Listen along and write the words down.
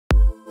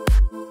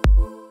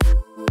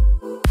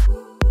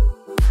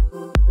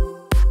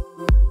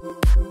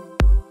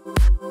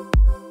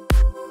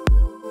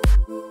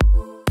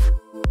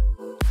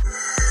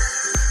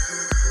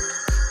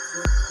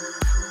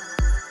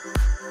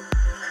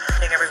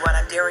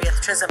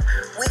Darieth Chisolm.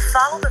 We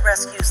follow the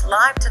rescues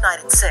live tonight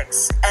at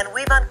 6, and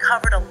we've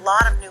uncovered a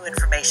lot of new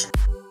information.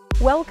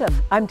 Welcome.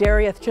 I'm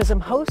Darieth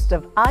Chisolm, host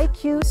of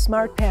IQ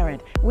Smart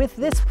Parent, with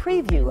this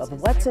preview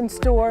of what's in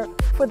store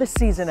for the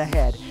season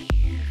ahead.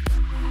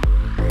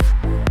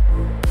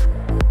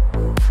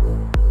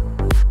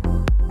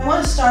 I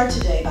want to start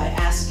today by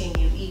asking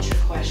you each a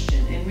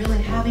question and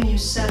really having you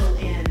settle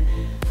in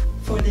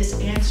for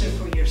this answer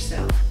for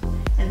yourself.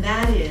 And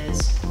that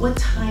is, what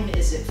time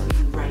is it for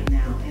you right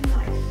now in life?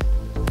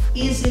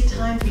 Is it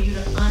time for you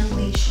to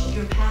unleash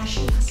your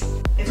passions?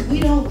 If we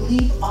don't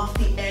leap off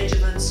the edge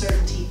of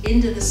uncertainty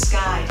into the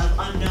sky of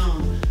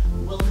unknown,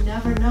 we'll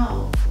never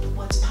know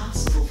what's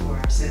possible for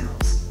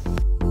ourselves.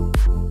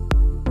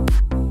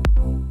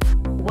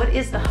 What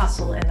is the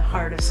hustle in the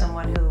heart of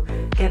someone who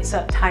gets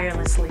up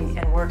tirelessly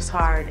and works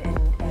hard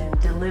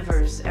and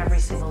delivers every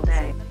single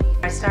day?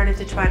 I started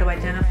to try to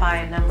identify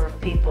a number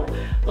of people,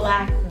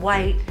 black,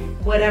 white,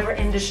 whatever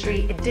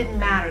industry, it didn't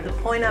matter. The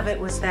point of it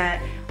was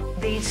that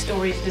these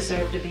stories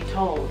deserve to be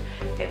told.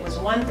 It was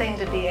one thing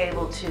to be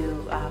able to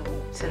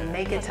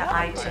make it to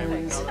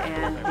iTunes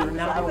and be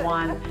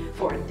 #1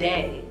 for a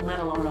day, let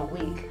alone a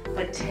week.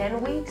 But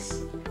 10 weeks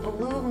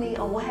blew me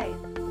away.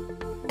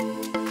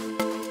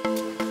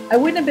 I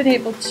wouldn't have been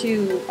able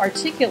to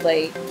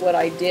articulate what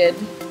I did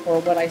or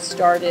what I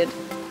started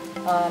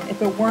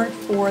if it weren't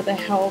for the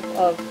help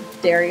of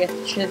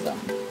Darieth Chisolm.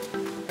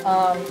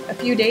 A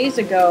few days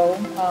ago,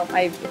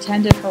 I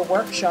attended her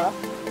workshop,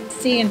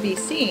 See and Be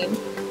Seen,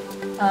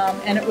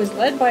 and it was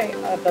led by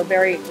the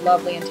very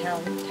lovely and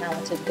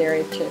talented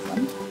Darieth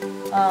Chisolm.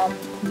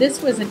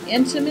 This was an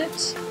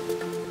intimate,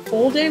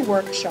 full-day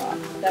workshop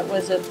that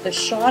was the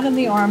shot in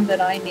the arm that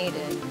I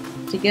needed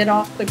to get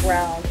off the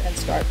ground and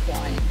start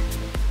flying.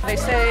 They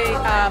say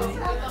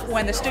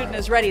when the student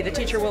is ready, the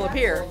teacher will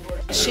appear.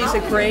 She's a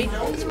great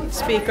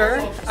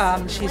speaker.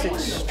 She's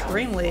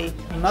extremely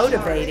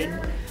motivating.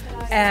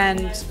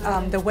 And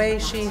the way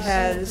she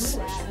has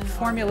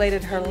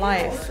formulated her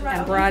life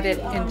and brought it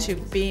into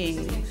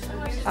being,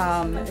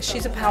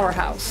 she's a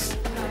powerhouse.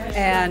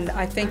 And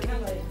I think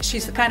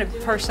she's the kind of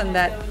person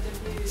that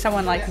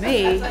someone like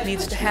me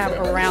needs to have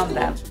around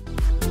them.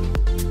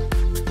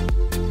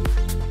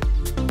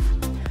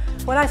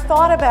 When I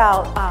thought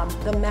about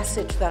the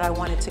message that I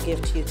wanted to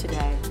give to you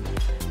today,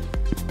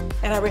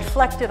 and I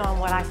reflected on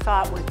what I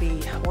thought would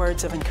be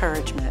words of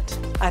encouragement,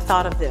 I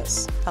thought of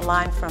this, a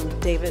line from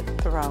David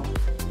Thoreau.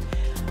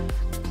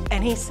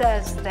 And he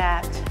says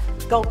that,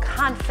 go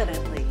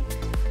confidently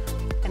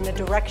in the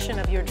direction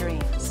of your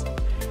dreams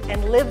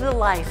and live the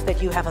life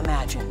that you have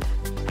imagined.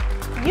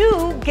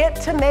 You get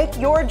to make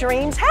your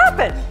dreams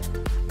happen.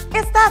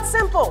 It's that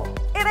simple.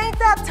 It ain't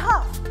that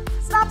tough.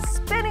 Stop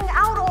spinning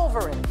out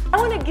over it. I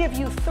want to give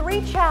you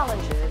 3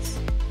 challenges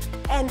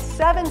and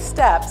 7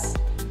 steps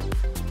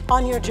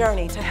on your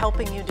journey to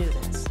helping you do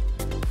this.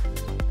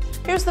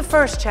 Here's the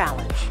first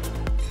challenge.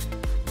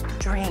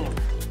 Dream.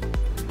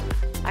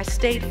 I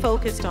stayed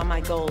focused on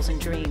my goals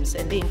and dreams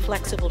and being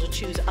flexible to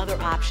choose other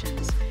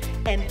options.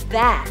 And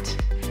that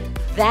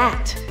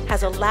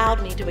has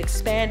allowed me to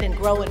expand and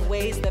grow in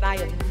ways that I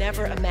had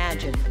never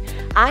imagined.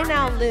 I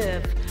now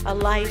live a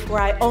life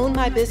where I own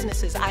my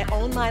businesses, I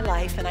own my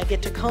life, and I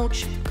get to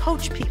coach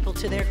people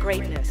to their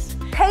greatness.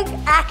 Take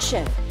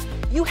action.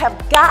 You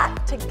have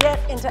got to get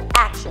into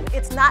action.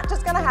 It's not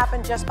just gonna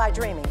happen just by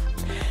dreaming.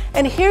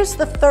 And here's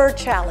the 3rd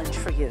challenge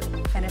for you,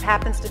 and it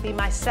happens to be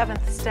my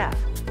 7th step.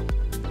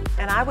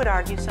 And I would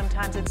argue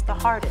sometimes it's the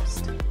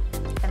hardest,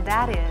 and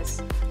that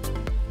is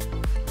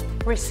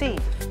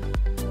receive.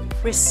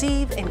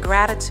 Receive in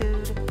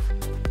gratitude,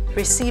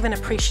 receive in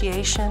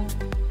appreciation,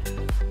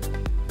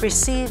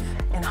 receive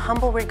in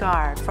humble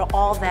regard for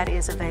all that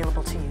is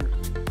available to you.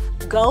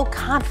 Go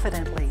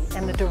confidently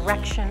in the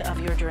direction of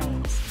your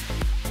dreams.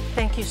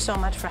 Thank you so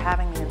much for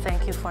having me, and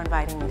thank you for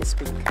inviting me to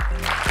speak.